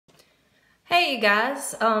Hey you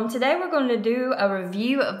guys, today we're going to do a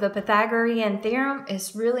review of the Pythagorean Theorem.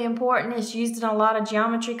 It's really important. It's used in a lot of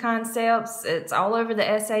geometry concepts. It's all over the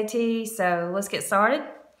SAT, so let's get started.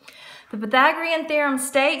 The Pythagorean Theorem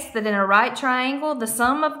states that in a right triangle, the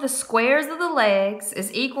sum of the squares of the legs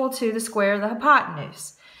is equal to the square of the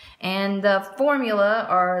hypotenuse. And the formula,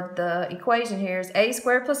 or the equation here, is a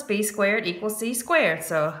squared plus b squared equals c squared.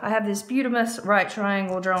 So I have this beautiful right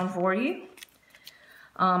triangle drawn for you.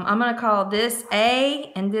 I'm going to call this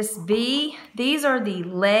A and this B. These are the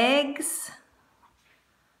legs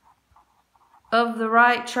of the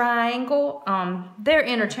right triangle. They're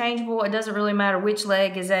interchangeable. It doesn't really matter which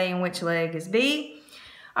leg is A and which leg is B.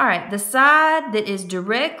 All right, the side that is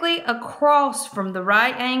directly across from the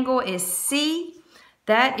right angle is C.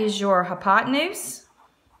 That is your hypotenuse.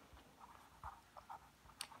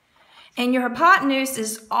 And your hypotenuse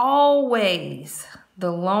is always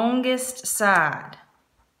the longest side.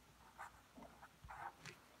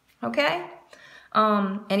 Okay?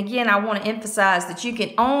 And again, I want to emphasize that you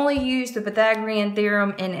can only use the Pythagorean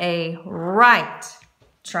theorem in a right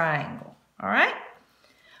triangle. All right?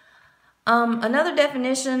 Another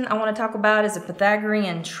definition I want to talk about is a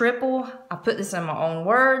Pythagorean triple. I put this in my own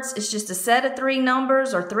words. It's just a set of three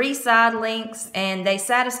numbers or three side lengths, and they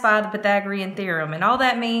satisfy the Pythagorean theorem. And all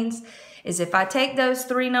that means is if I take those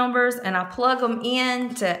three numbers and I plug them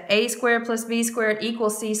in to a squared plus b squared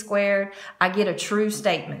equals c squared, I get a true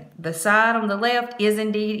statement. The side on the left is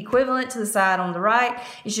indeed equivalent to the side on the right.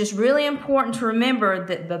 It's just really important to remember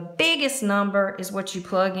that the biggest number is what you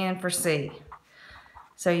plug in for c.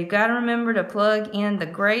 So you've got to remember to plug in the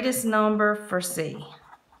greatest number for c.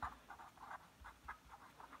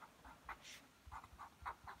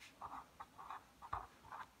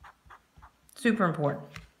 Super important.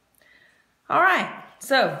 All right,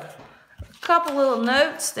 so a couple little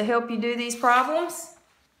notes to help you do these problems.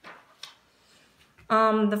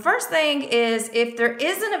 The first thing is if there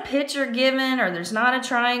isn't a picture given or there's not a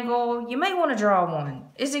triangle, you may want to draw one.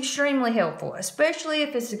 It's extremely helpful, especially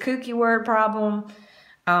if it's a kooky word problem.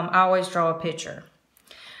 I always draw a picture.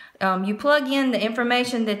 You plug in the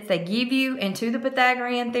information that they give you into the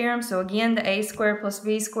Pythagorean theorem. So again, the a squared plus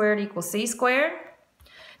b squared equals c squared.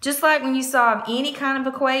 Just like when you solve any kind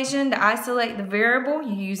of equation, to isolate the variable,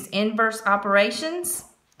 you use inverse operations.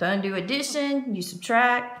 To undo addition, you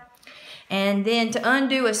subtract. And then to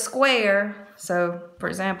undo a square, so for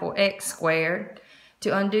example, x squared,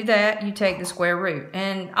 to undo that, you take the square root.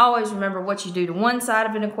 And always remember what you do to one side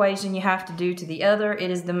of an equation, you have to do to the other. It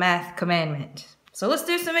is the math commandment. So let's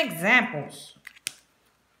do some examples.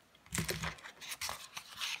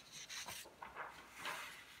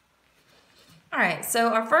 All right,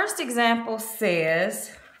 so our first example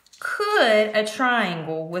says, could a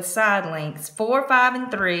triangle with side lengths 4, 5, and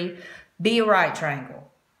 3 be a right triangle?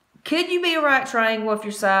 Could you be a right triangle if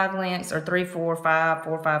your side lengths are 3, 4, 5,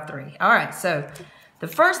 4, 5, 3? All right, so the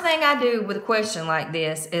first thing I do with a question like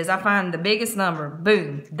this is I find the biggest number.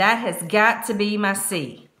 Boom, that has got to be my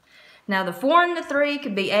C. Now the 4 and the 3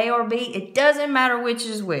 could be A or B. It doesn't matter which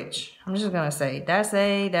is which. I'm just going to say that's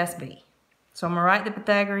A, that's B. So I'm going to write the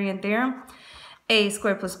Pythagorean theorem. A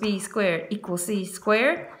squared plus b squared equals c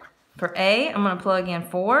squared. For A, I'm going to plug in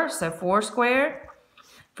 4, so 4 squared.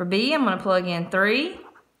 For B, I'm going to plug in 3.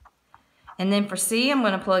 And then for C, I'm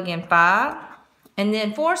going to plug in 5. And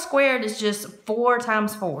then 4 squared is just 4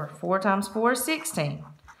 times 4. 4 times 4 is 16.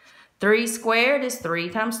 3 squared is 3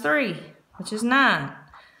 times 3, which is 9.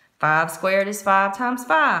 5 squared is 5 times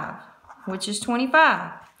 5, which is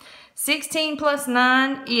 25. 16 plus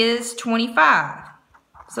 9 is 25.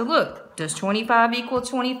 So look, does 25 equal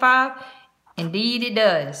 25? Indeed it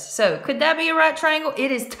does. So could that be a right triangle? It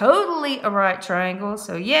is totally a right triangle.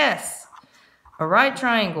 So yes, a right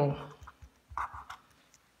triangle.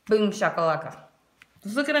 Boom shakalaka.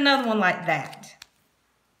 Let's look at another one like that.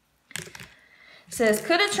 It says,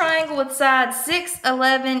 could a triangle with sides 6,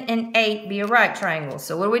 11, and 8 be a right triangle?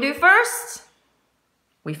 So what do we do first?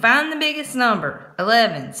 We find the biggest number,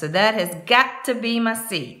 11. So that has got to be my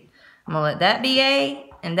C. I'm going to let that be A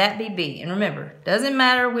and that be B. And remember, doesn't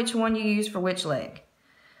matter which one you use for which leg.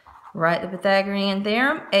 Write the Pythagorean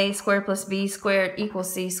theorem. A squared plus b squared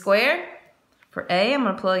equals c squared. For A, I'm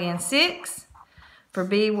going to plug in 6. For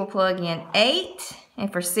B, we'll plug in 8.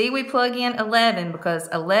 And for C, we plug in 11 because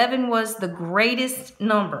 11 was the greatest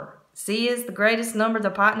number. C is the greatest number. The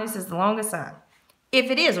hypotenuse is the longest side,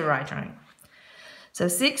 if it is a right triangle. So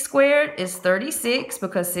 6 squared is 36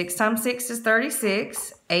 because 6 times 6 is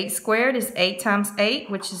 36. 8 squared is 8 times 8,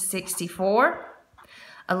 which is 64.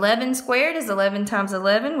 11 squared is 11 times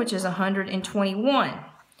 11, which is 121.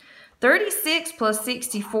 36 plus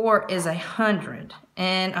 64 is 100.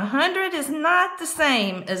 And 100 is not the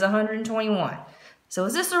same as 121. So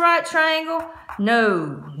is this a right triangle?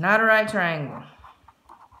 No, not a right triangle.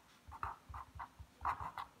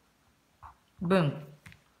 Boom.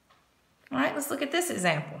 All right, let's look at this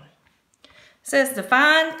example. It says to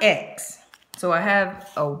find x. So I have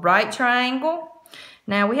a right triangle.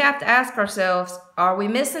 Now we have to ask ourselves, are we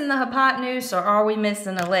missing the hypotenuse or are we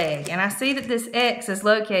missing a leg? And I see that this x is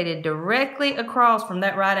located directly across from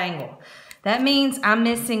that right angle. That means I'm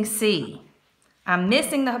missing c. I'm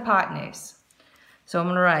missing the hypotenuse. So I'm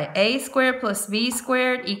going to write a squared plus b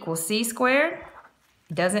squared equals c squared.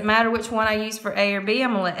 Doesn't matter which one I use for a or b.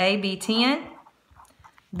 I'm going to let a be 10,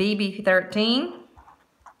 b be 13,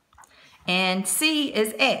 and c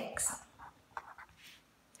is x.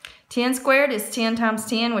 10 squared is 10 times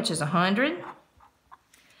 10, which is 100.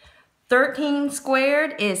 13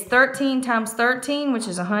 squared is 13 times 13, which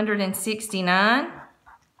is 169.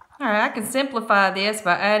 All right, I can simplify this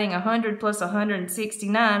by adding 100 plus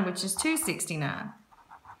 169, which is 269.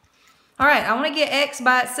 All right, I want to get x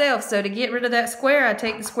by itself, so to get rid of that square, I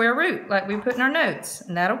take the square root, like we put in our notes,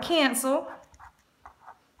 and that'll cancel. All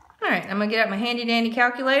right, I'm going to get out my handy-dandy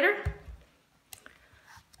calculator.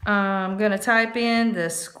 I'm going to type in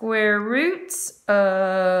the square roots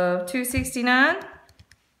of 269.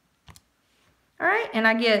 All right, and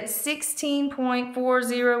I get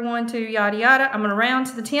 16.4012, yada, yada. I'm going to round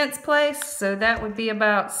to the 10th place, so that would be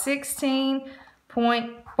about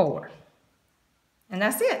 16.4. And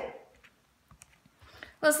that's it.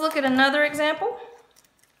 Let's look at another example.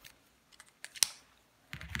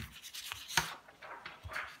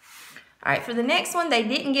 All right, for the next one, they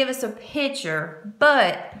didn't give us a picture,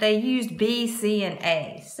 but they used B, C, and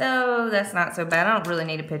A. So that's not so bad. I don't really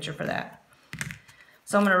need a picture for that.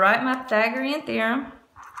 So I'm going to write my Pythagorean Theorem.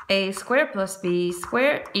 A squared plus B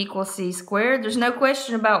squared equals C squared. There's no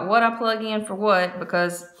question about what I plug in for what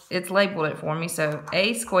because it's labeled it for me. So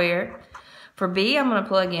A squared. For B, I'm going to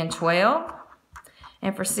plug in 12.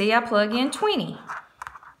 And for C, I plug in 20.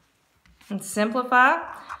 And simplify.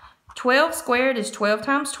 12 squared is 12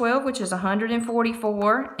 times 12, which is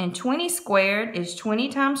 144. And 20 squared is 20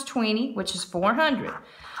 times 20, which is 400.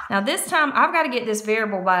 Now this time, I've got to get this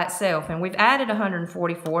variable by itself. And we've added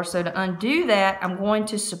 144. So to undo that, I'm going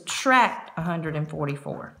to subtract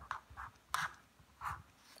 144.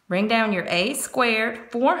 Bring down your A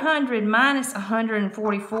squared. 400 minus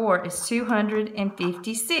 144 is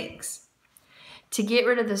 256. To get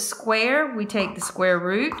rid of the square, we take the square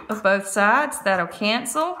root of both sides. That'll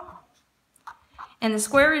cancel. And the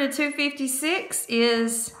square root of 256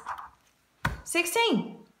 is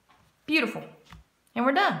 16. Beautiful. And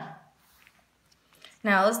we're done.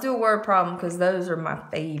 Now let's do a word problem because those are my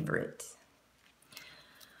favorite.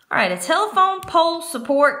 All right, a telephone pole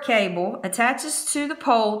support cable attaches to the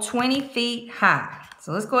pole 20 feet high.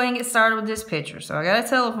 So let's go ahead and get started with this picture. So I got a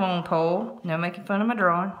telephone pole. No making fun of my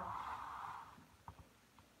drawing.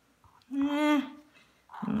 I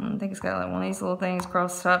think it's got like one of these little things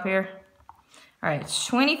across the top here. All right, it's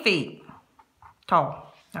 20 feet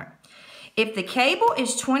tall. All right. If the cable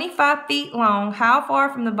is 25 feet long, how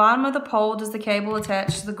far from the bottom of the pole does the cable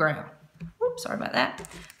attach to the ground? Oops, sorry about that.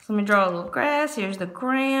 So let me draw a little grass. Here's the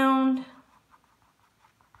ground.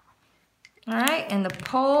 All right, and the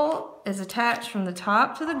pole is attached from the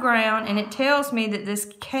top to the ground, and it tells me that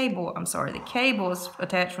this cable, the cable is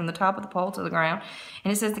attached from the top of the pole to the ground,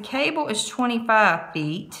 and it says the cable is 25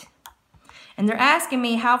 feet, and they're asking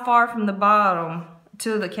me how far from the bottom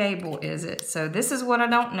to the cable is it. So this is what I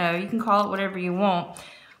don't know. You can call it whatever you want,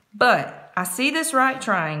 but I see this right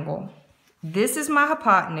triangle. This is my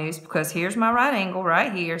hypotenuse because here's my right angle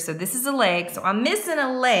right here, so this is a leg, so I'm missing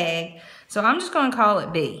a leg, so I'm just going to call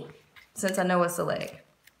it B. Since I know it's a leg.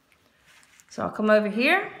 So I'll come over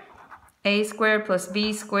here. A squared plus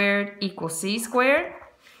B squared equals C squared.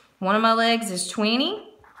 One of my legs is 20.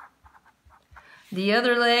 The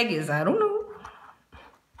other leg is, I don't know.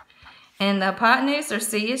 And the hypotenuse, or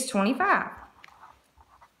C, is 25.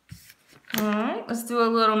 All right, let's do a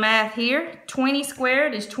little math here. 20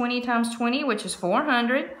 squared is 20 times 20, which is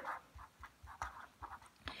 400.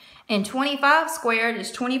 And 25 squared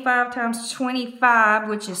is 25 times 25,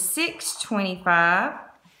 which is 625.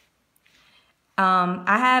 I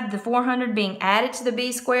have the 400 being added to the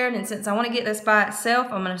B squared, and since I want to get this by itself,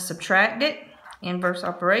 I'm going to subtract it. Inverse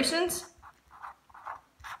operations.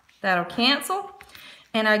 That'll cancel.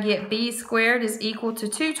 And I get B squared is equal to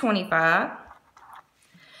 225.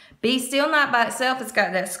 B still not by itself. It's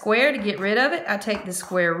got that square. To get rid of it, I take the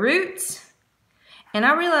square roots. And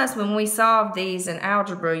I realized when we solve these in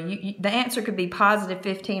algebra, the answer could be positive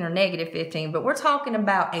 15 or negative 15, but we're talking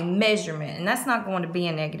about a measurement, and that's not going to be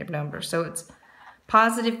a negative number. So it's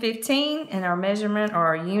positive 15, and our measurement or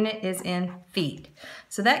our unit is in feet.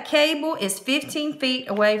 So that cable is 15 feet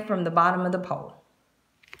away from the bottom of the pole.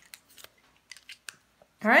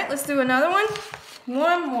 All right, let's do another one.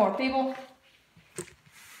 One more, people.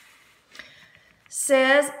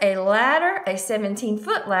 Says a ladder, a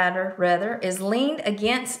 17-foot ladder, rather, is leaned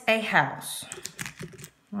against a house.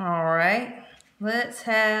 All right, let's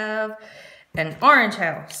have an orange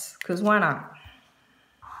house, because why not?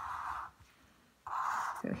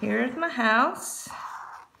 So here's my house.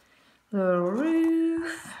 Little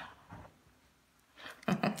roof.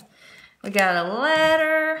 We got a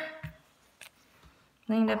ladder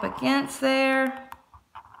leaned up against there.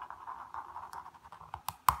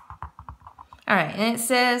 All right, and it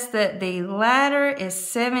says that the ladder is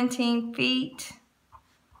 17 feet.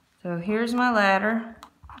 So here's my ladder.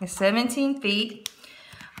 It's 17 feet.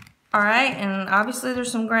 All right, and obviously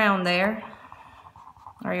there's some ground there,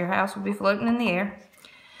 or your house will be floating in the air.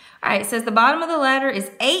 All right, it says the bottom of the ladder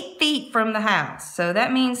is 8 feet from the house. So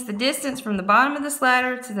that means the distance from the bottom of this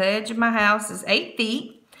ladder to the edge of my house is 8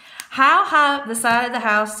 feet. How high up the side of the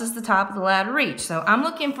house does the top of the ladder reach? So I'm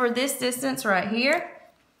looking for this distance right here.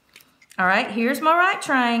 All right, here's my right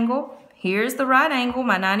triangle. Here's the right angle,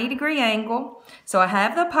 my 90-degree angle. So I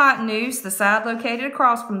have the hypotenuse, the side located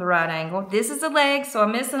across from the right angle. This is a leg, so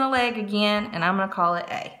I'm missing a leg again, and I'm going to call it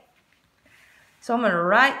A. So I'm going to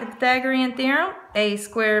write the Pythagorean Theorem. A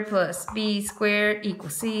squared plus B squared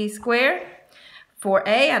equals C squared. For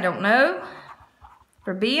A, I don't know.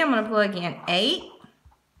 For B, I'm going to plug in 8.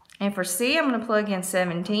 And for C, I'm going to plug in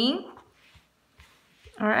 17.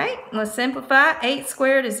 All right, let's simplify. 8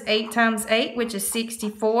 squared is 8 times 8, which is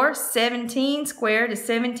 64. 17 squared is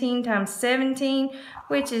 17 times 17,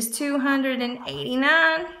 which is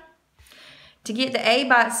 289. To get the A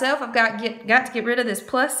by itself, I've got to get rid of this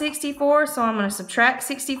plus 64, so I'm going to subtract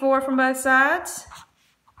 64 from both sides.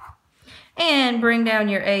 And bring down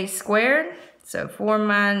your A squared. So 9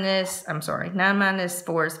 minus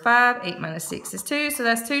 4 is 5, 8 minus 6 is 2, so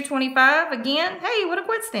that's 225 again. Hey, what a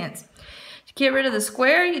coincidence. To get rid of the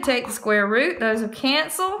square, you take the square root, those will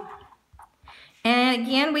cancel. And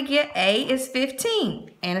again, we get A is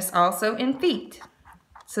 15, and it's also in feet.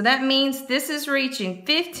 So that means this is reaching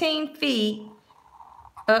 15 feet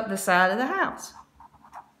up the side of the house.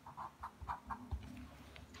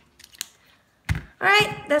 All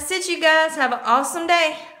right, that's it, you guys. Have an awesome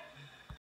day.